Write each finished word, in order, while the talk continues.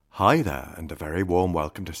Hi there, and a very warm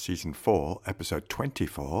welcome to Season 4, Episode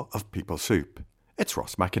 24 of People Soup. It's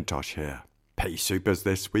Ross McIntosh here. Pea Soupers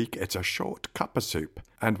this week, it's a short cup of soup,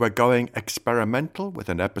 and we're going experimental with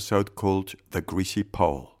an episode called The Greasy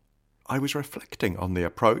Pole. I was reflecting on the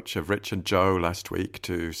approach of Rich and Joe last week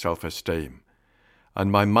to self-esteem,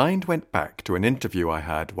 and my mind went back to an interview I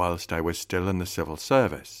had whilst I was still in the civil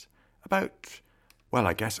service, about,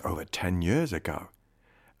 I guess over 10 years ago.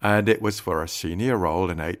 And it was for a senior role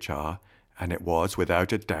in HR, and it was,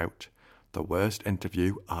 without a doubt, the worst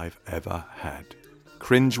interview I've ever had.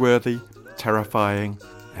 Cringeworthy, terrifying,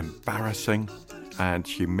 embarrassing, and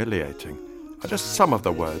humiliating are just some of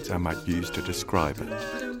the words I might use to describe it.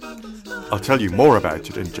 I'll tell you more about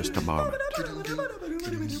it in just a moment.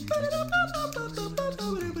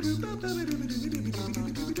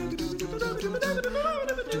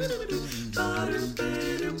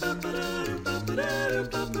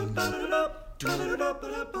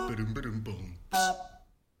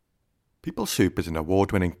 People Soup is an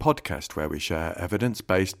award-winning podcast where we share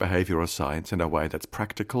evidence-based behavioural science in a way that's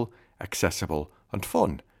practical, accessible and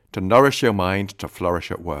fun to nourish your mind to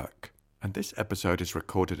flourish at work. And this episode is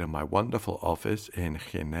recorded in my wonderful office in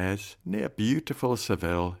Gines, near beautiful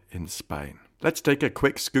Seville in Spain. Let's take a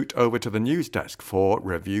quick scoot over to the news desk, for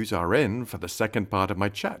reviews are in for the second part of my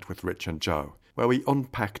chat with Rich and Joe, where we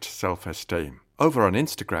unpacked self-esteem. Over on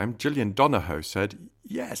Instagram, Gillian Donahoe said,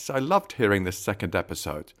 "Yes, I loved hearing this second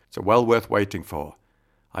episode. It's well worth waiting for.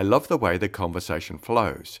 I love the way the conversation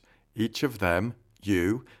flows. Each of them,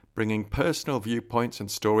 you, bringing personal viewpoints and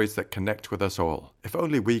stories that connect with us all. If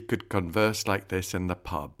only we could converse like this in the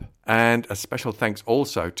pub." And a special thanks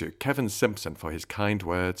also to Kevin Simpson for his kind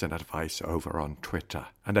words and advice over on Twitter.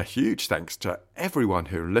 And a huge thanks to everyone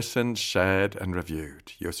who listened, shared and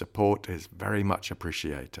reviewed. Your support is very much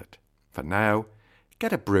appreciated. For now,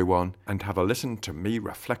 get a brew on and have a listen to me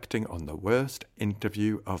reflecting on the worst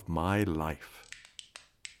interview of my life.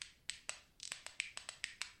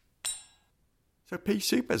 So Pea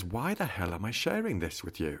Soupers, why the hell am I sharing this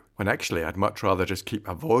with you? When actually I'd much rather just keep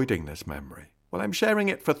avoiding this memory. Well, I'm sharing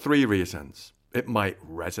it for 3 reasons. It might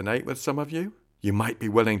resonate with some of you. You might be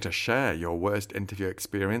willing to share your worst interview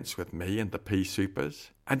experience with me and the Pea Soupers.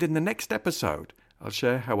 And in the next episode, I'll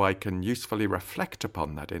share how I can usefully reflect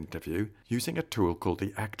upon that interview using a tool called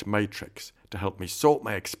the ACT Matrix to help me sort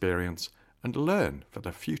my experience and learn for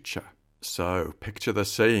the future. So, picture the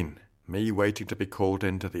scene. Me waiting to be called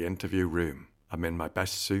into the interview room. I'm in my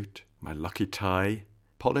best suit, my lucky tie,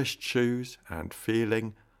 polished shoes, and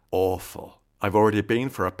feeling awful. I've already been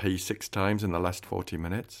for a pee 6 times in the last 40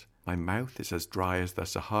 minutes. My mouth is as dry as the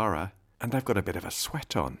Sahara, and I've got a bit of a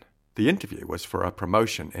sweat on. The interview was for a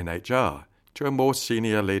promotion in HR to a more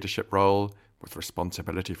senior leadership role with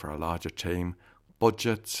responsibility for a larger team,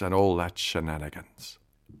 budgets, and all that shenanigans.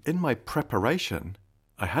 In my preparation,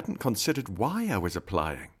 I hadn't considered why I was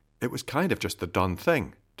applying. It was kind of just the done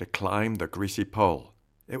thing, to climb the greasy pole.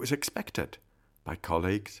 It was expected by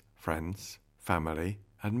colleagues, friends, family,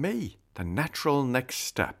 and me. The natural next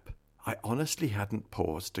step. I honestly hadn't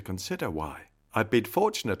paused to consider why. I'd been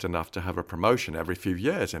fortunate enough to have a promotion every few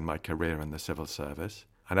years in my career in the civil service,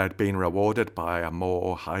 and I'd been rewarded by a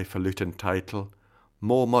more highfalutin title,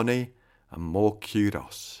 more money, and more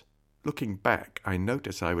kudos. Looking back, I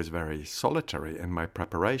notice I was very solitary in my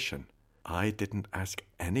preparation. I didn't ask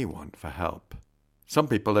anyone for help. Some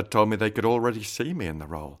people had told me they could already see me in the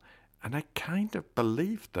role, and I kind of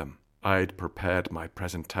believed them. I'd prepared my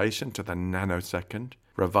presentation to the nanosecond,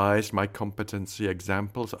 revised my competency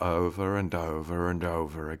examples over and over and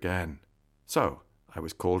over again. So, I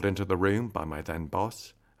was called into the room by my then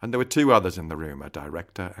boss, and there were 2 others in the room, a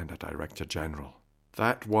director and a director general.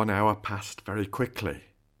 That 1 hour passed very quickly,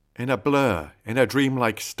 in a blur, in a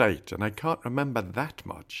dreamlike state, and I can't remember that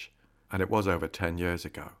much, and it was over 10 years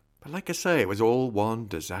ago. But like I say, it was all one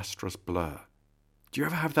disastrous blur. Do you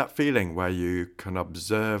ever have that feeling where you can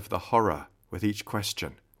observe the horror with each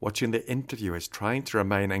question, watching the interviewers trying to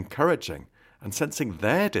remain encouraging and sensing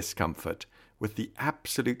their discomfort with the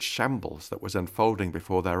absolute shambles that was unfolding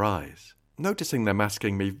before their eyes? Noticing them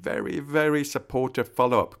asking me very, very supportive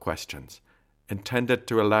follow-up questions, intended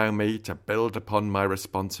to allow me to build upon my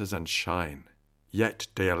responses and shine. Yet,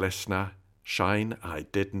 dear listener, shine I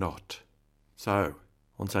did not. So,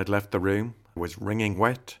 once I'd left the room, I was wringing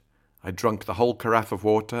wet. I drank the whole carafe of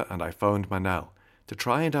water and I phoned Manel to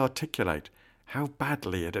try and articulate how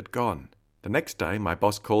badly it had gone. The next day, my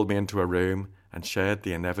boss called me into a room and shared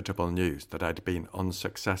the inevitable news that I'd been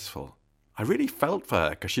unsuccessful. I really felt for her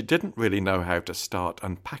because she didn't really know how to start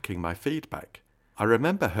unpacking my feedback. I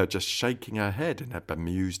remember her just shaking her head in a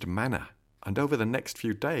bemused manner. And over the next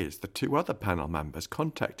few days, the 2 other panel members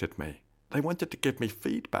contacted me. They wanted to give me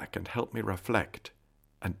feedback and help me reflect.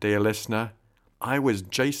 And dear listener, I was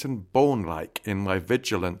Jason Bourne-like in my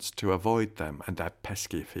vigilance to avoid them and their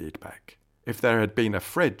pesky feedback. If there had been a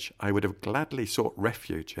fridge, I would have gladly sought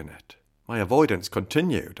refuge in it. My avoidance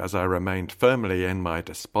continued as I remained firmly in my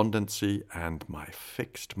despondency and my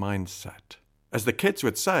fixed mindset. As the kids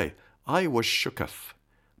would say, I was shooketh,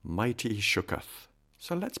 mighty shooketh.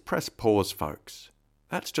 So let's press pause, folks.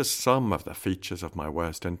 That's just some of the features of my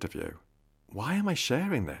worst interview. Why am I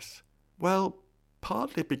sharing this? Well,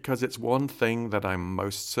 partly because it's one thing that I'm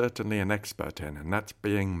most certainly an expert in, and that's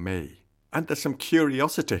being me. And there's some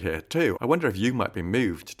curiosity here too. I wonder if you might be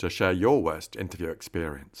moved to share your worst interview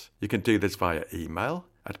experience. You can do this via email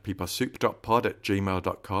at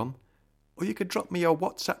peoplesoup.pod@gmail.com, or you could drop me a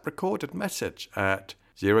WhatsApp recorded message at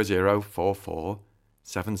 0044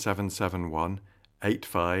 7771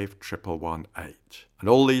 85118. And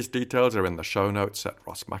all these details are in the show notes at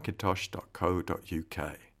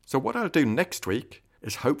rossmcintosh.co.uk. So what I'll do next week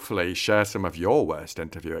is hopefully share some of your worst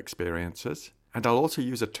interview experiences, and I'll also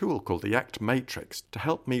use a tool called the ACT Matrix to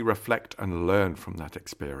help me reflect and learn from that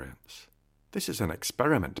experience. This is an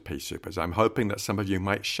experiment, Pea Soupers, I'm hoping that some of you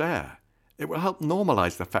might share. It will help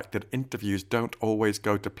normalise the fact that interviews don't always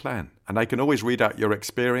go to plan, and I can always read out your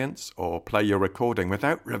experience or play your recording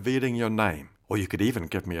without revealing your name, or you could even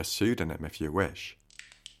give me a pseudonym if you wish.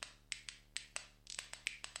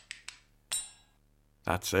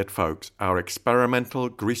 That's it, folks. Our experimental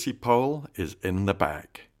greasy pole is in the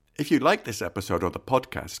bag. If you like this episode or the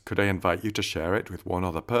podcast, could I invite you to share it with one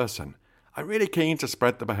other person? I'm really keen to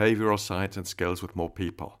spread the behavioural science and skills with more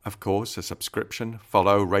people. Of course, a subscription,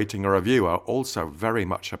 follow, rating or review are also very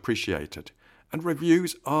much appreciated. And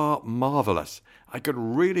reviews are marvellous. I could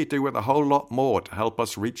really do with a whole lot more to help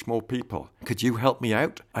us reach more people. Could you help me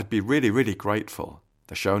out? I'd be really grateful.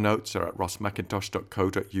 The show notes are at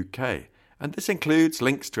rossmcintosh.co.uk. And this includes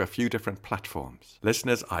links to a few different platforms.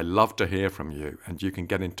 Listeners, I love to hear from you, and you can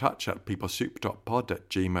get in touch at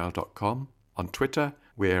peoplesoup.pod@gmail.com. On Twitter,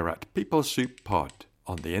 we're at peoplesouppod.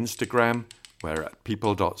 On the Instagram, we're at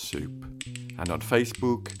people.soup. And on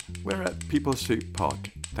Facebook, we're at peoplesouppod.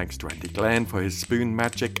 Thanks to Andy Glenn for his spoon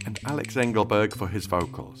magic and Alex Engelberg for his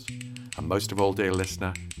vocals. And most of all, dear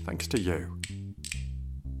listener, thanks to you.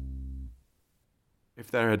 If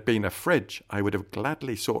there had been a fridge, I would have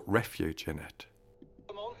gladly sought refuge in it.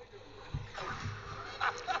 Come on.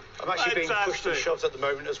 I'm actually being pushed and shoved at the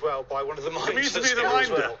moment as well by one of the mines. We used to be the mine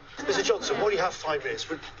well. Mr. Johnson, why do you have 5 minutes?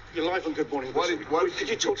 You're live on Good Morning. Could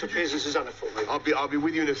you talk to Piers and Susanna for me? I'll be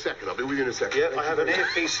with you in a second. Yeah, I have an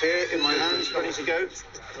earpiece here in my hand, ready to go.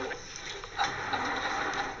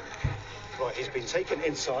 Right, he's been taken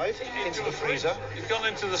inside, into the freezer. He's gone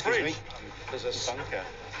into the fridge. There's a bunker.